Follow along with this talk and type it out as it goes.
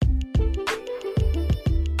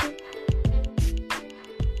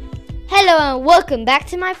Hello and welcome back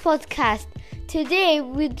to my podcast. Today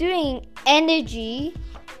we're doing energy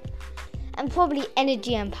and probably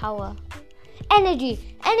energy and power. Energy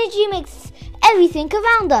makes everything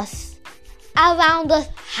around us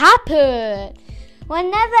happen.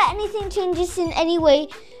 Whenever anything changes in any way,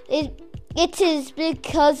 it is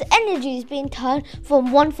because energy is being turned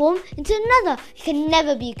from one form into another. It can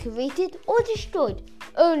never be created or destroyed,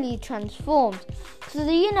 only transformed. So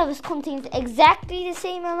the universe contains exactly the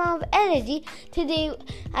same amount of energy today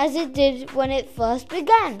as it did when it first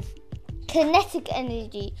began. Kinetic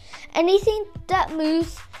energy. Anything that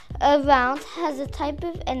moves around has a type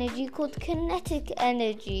of energy called kinetic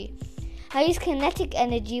energy. I use kinetic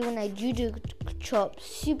energy when I judo chop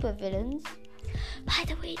supervillains. By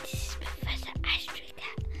the way, this is Professor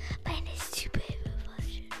Astricat, but in his superhero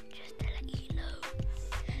version, just to let you know.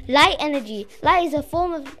 Light energy. Light is a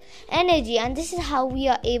form of energy, and this is how we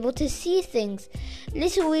are able to see things.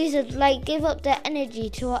 Little waves of light give up their energy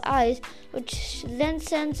to our eyes, which then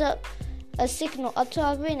sends up a signal up to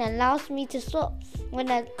our brain and allows me to stop when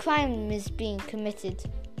a crime is being committed.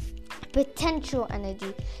 Potential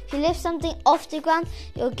energy. If you lift something off the ground,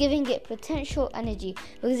 you're giving it potential energy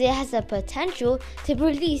because it has the potential to be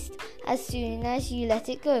released as soon as you let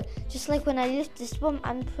it go. Just like when I lift this bomb,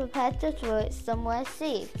 I'm prepared to throw it somewhere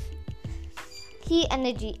safe. Heat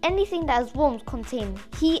energy. Anything that is warm contains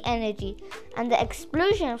heat energy, and the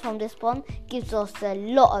explosion from this bomb gives us a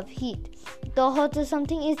lot of heat. The hotter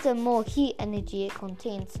something is, the more heat energy it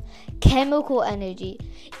contains. Chemical energy.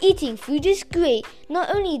 Eating food is great.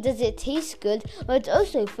 Not only does it taste good, but it's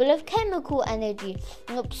also full of chemical energy.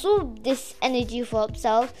 We absorb this energy for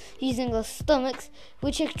ourselves using our stomachs,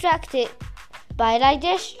 which extract it by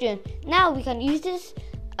digestion. Now we can use this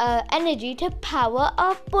energy to power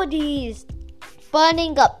our bodies.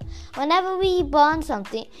 Burning up. Whenever we burn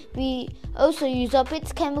something, we also use up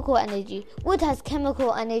its chemical energy. Wood has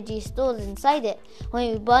chemical energy stored inside it.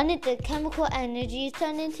 When we burn it, the chemical energy is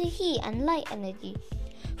turned into heat and light energy.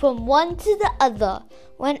 From one to the other.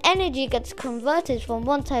 When energy gets converted from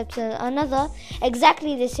one type to another,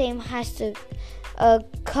 exactly the same has to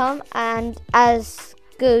come and as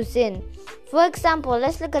goes in. For example,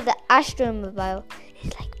 let's look at the Astromobile.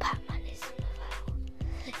 It's like Batman.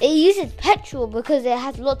 It uses petrol because it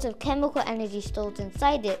has lots of chemical energy stored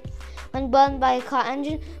inside it. When burned by a car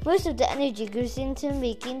engine, most of the energy goes into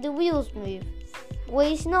making the wheels move.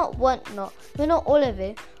 Waste not, want not, but not all of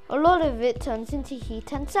it. A lot of it turns into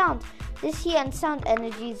heat and sound. This heat and sound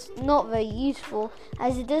energy is not very useful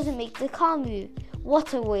as it doesn't make the car move.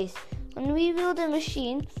 Water waste. When we build a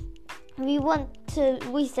machine, we want to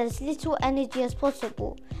waste as little energy as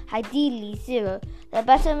possible. Ideally zero. The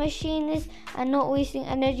better machine is and not wasting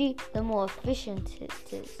energy, the more efficient it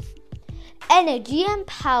is. Energy and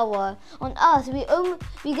power. On Earth,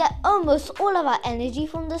 we get almost all of our energy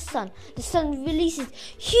from the sun. The sun releases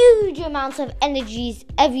huge amounts of energy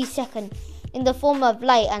every second in the form of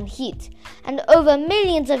light and heat. And over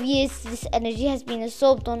millions of years, this energy has been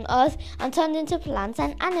absorbed on Earth and turned into plants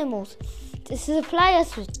and animals. To supply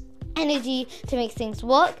us with energy to make things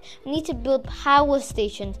work, we need to build power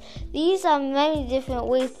stations. These are many different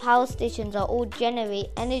ways power stations are all generate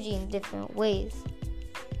energy in different ways.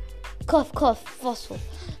 Fossil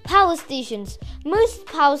power stations. Most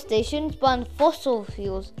power stations burn fossil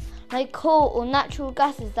fuels like coal or natural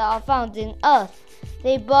gases that are found in Earth.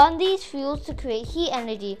 They burn these fuels to create heat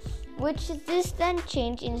energy, which is then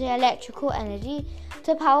changed into electrical energy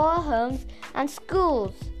to power homes and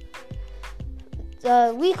schools.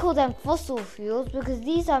 We call them fossil fuels because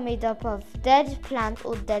these are made up of dead plant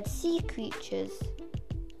or dead sea creatures.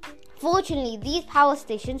 Fortunately, these power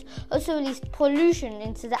stations also release pollution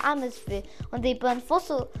into the atmosphere when they burn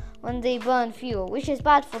fuel, which is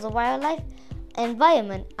bad for the wildlife,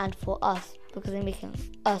 environment, and for us because they're making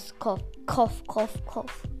us cough.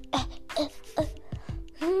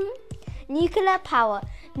 Nuclear power.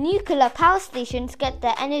 Nuclear power stations get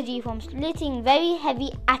their energy from splitting very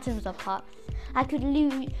heavy atoms apart.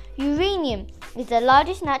 Uranium is the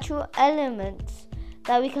largest natural element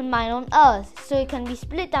that we can mine on Earth, so it can be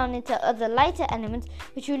split down into other lighter elements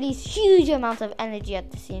which release huge amounts of energy at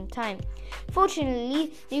the same time.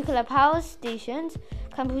 Fortunately, nuclear power stations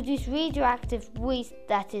can produce radioactive waste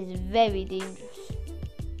that is very dangerous.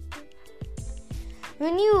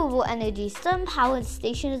 Renewable energy. Some power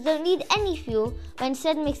stations don't need any fuel, but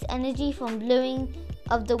instead makes energy from blowing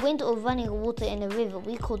of the wind or running water in a river.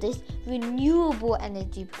 We call this renewable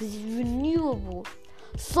energy because it's renewable.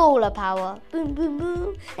 Solar power. Boom, boom,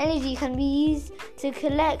 boom. Energy can be used to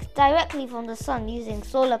collect directly from the sun using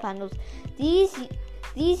solar panels. These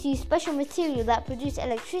use special material that produce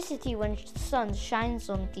electricity when the sun shines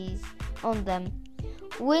on these. on them.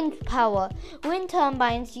 Wind power. Wind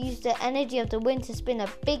turbines use the energy of the wind to spin a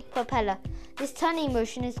big propeller. This turning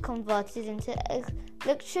motion is converted into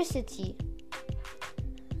electricity.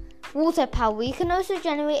 Water power. You can also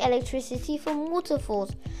generate electricity from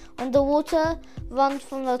waterfalls. When the water runs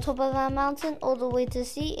from the top of a mountain all the way to the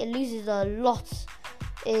sea, it loses a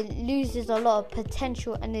lot of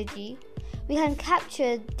potential energy. We can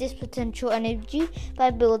capture this potential energy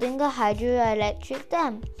by building a hydroelectric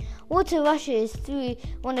dam. Water rushes through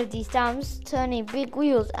one of these dams, turning big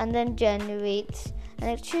wheels, and then generates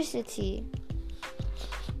electricity.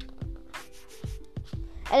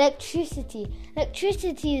 Electricity.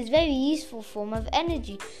 Electricity is a very useful form of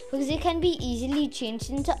energy because it can be easily changed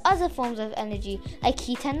into other forms of energy like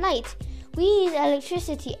heat and light. We use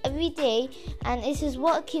electricity every day, and this is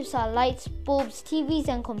what keeps our lights, bulbs, TVs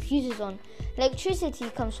and computers on. Electricity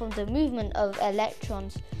comes from the movement of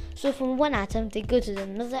electrons. So from one atom they go to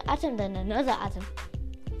another atom, then another atom.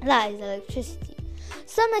 That is electricity.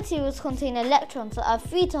 Some materials contain electrons that are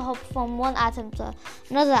free to hop from one atom to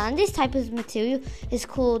another, and this type of material is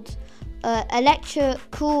called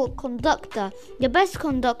electrical conductor. The best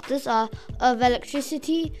conductors of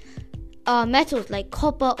electricity are metals like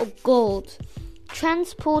copper or gold.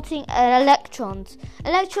 Transporting electrons.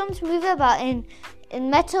 Electrons move about in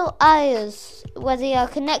metal ions where they are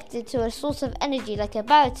connected to a source of energy like a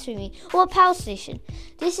battery or a power station.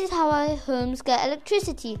 This is how our homes get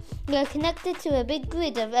electricity. They are connected to a big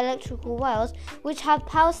grid of electrical wires which have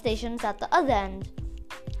power stations at the other end.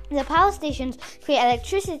 The power stations create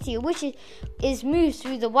electricity which is moved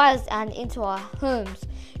through the wires and into our homes.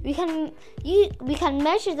 We can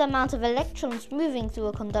measure the amount of electrons moving through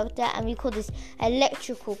a conductor, and we call this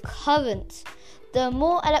electrical current. The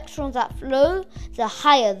more electrons that flow, the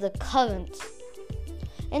higher the current.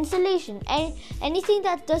 Insulation. Anything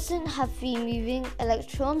that doesn't have free moving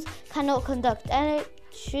electrons cannot conduct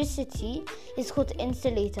electricity is called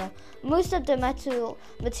insulator. Most of the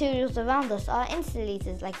materials around us are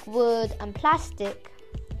insulators like wood and plastic.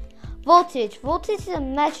 Voltage. Voltage is a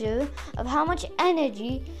measure of how much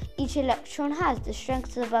energy each electron has. The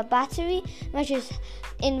strength of a battery measures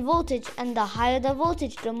in voltage, and the higher the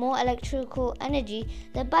voltage, the more electrical energy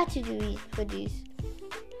the battery produces.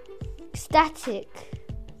 Static.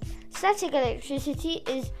 Static electricity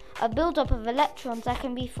is a build-up of electrons that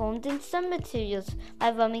can be formed in some materials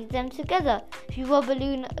by rubbing them together. If you rub a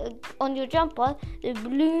balloon on your jumper, the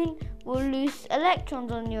balloon will lose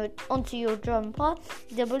electrons onto your jumper.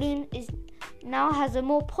 The balloon now has a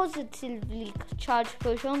more positively charged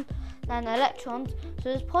proton than electrons, so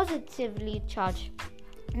it's positively charged.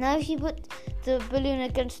 Now if you put the balloon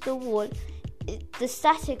against the wall, the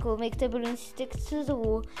static will make the balloon stick to the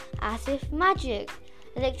wall as if magic.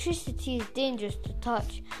 Electricity is dangerous to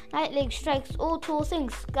touch. Lightning strikes all tall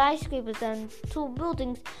things. Skyscrapers and tall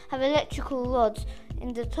buildings have electrical rods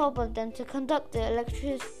in the top of them to conduct the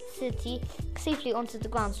electricity safely onto the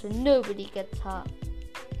ground so nobody gets hurt.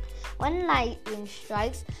 When lightning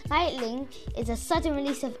strikes, lightning is a sudden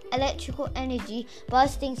release of electrical energy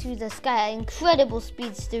bursting through the sky at incredible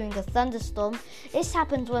speeds during a thunderstorm. This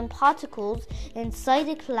happens when particles inside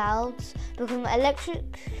the clouds become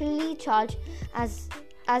electrically charged as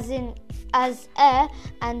air,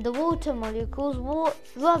 and the water molecules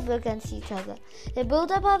rub against each other. The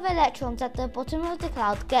buildup of electrons at the bottom of the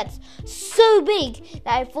cloud gets so big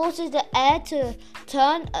that it forces the air to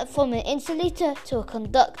turn from an insulator to a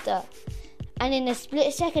conductor. And in a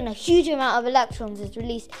split second, a huge amount of electrons is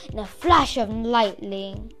released in a flash of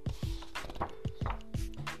lightning.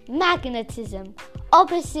 Magnetism.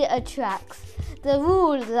 Opposite attracts. The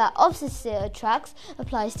rule that opposite attracts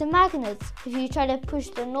applies to magnets. If you try to push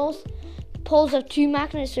the north poles of two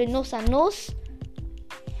magnets, so north and north,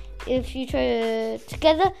 if you try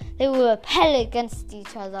together, they will repel against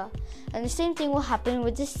each other. And the same thing will happen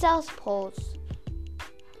with the south poles.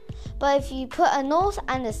 But if you put a north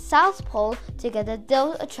and a south pole together,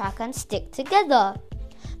 they'll attract and stick together.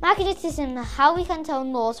 Magnetism is how we can tell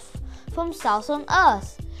north from south on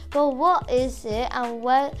Earth. But what is it and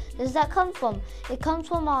where does that come from? It comes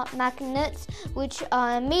from our magnets, which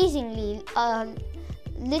are amazingly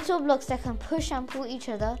little blocks that can push and pull each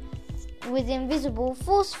other with invisible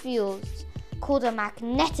force fields called a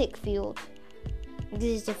magnetic field.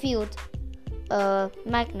 This is the field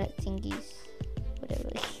magnet thingies, whatever.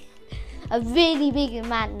 A really big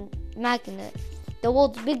magnet, the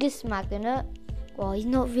world's biggest magnet. Well, he's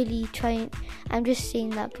not really trying. I'm just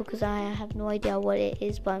saying that because I have no idea what it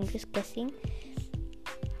is, but I'm just guessing.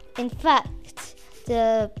 In fact,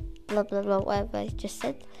 the blah blah blah, whatever I just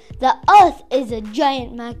said, the Earth is a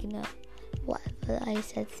giant magnet. Whatever I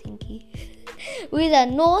said, thingy. with a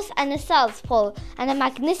north and a south pole and a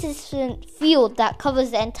magnificent field that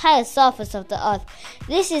covers the entire surface of the Earth.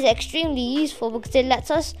 This is extremely useful because it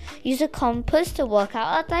lets us use a compass to work out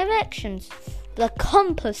our directions. The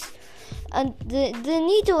compass. And the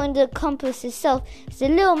needle in the compass itself is a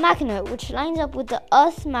little magnet which lines up with the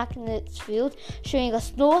Earth's magnet field, showing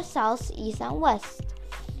us north, south, east and west.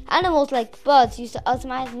 Animals like birds use the Earth's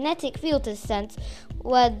magnetic field to sense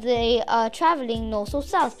where they are traveling north or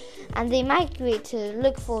south, and they migrate to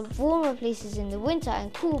look for warmer places in the winter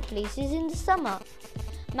and cool places in the summer.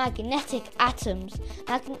 Magnetic atoms.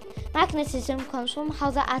 Magnetism comes from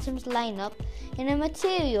how the atoms line up in a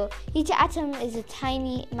material. Each atom is a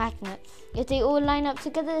tiny magnet. If they all line up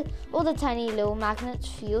together, all the tiny little magnet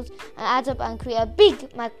fields and add up and create a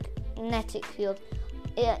big magnetic field.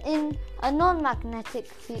 In a non-magnetic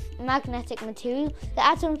magnetic material, the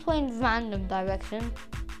atoms point in random direction,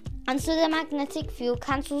 and so the magnetic field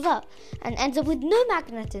cancels out and ends up with no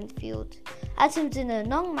magnetic field. Atoms in a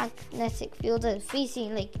non-magnetic field are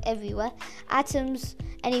facing everywhere. Atoms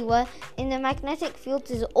anywhere in the magnetic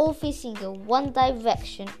field is all facing in one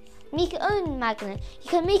direction. Make your own magnet. You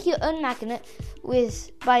can make your own magnet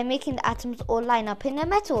by making the atoms all line up in a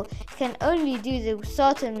metal. You can only do this with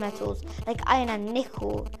certain metals like iron and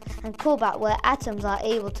nickel and cobalt, where atoms are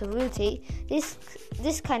able to rotate.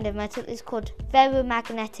 This kind of metal is called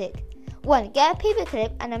ferromagnetic. 1. Get a paper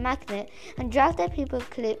clip and a magnet and drag the paper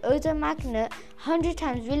clip over the magnet 100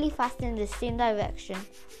 times really fast in the same direction.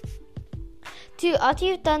 2. After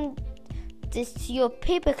you've done this, your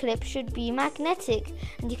paper clip should be magnetic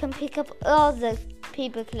and you can pick up all the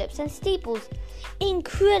paper clips and staples.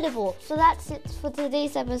 Incredible! So that's it for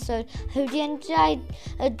today's episode. I hope you enjoyed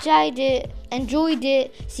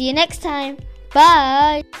it. See you next time.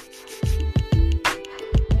 Bye!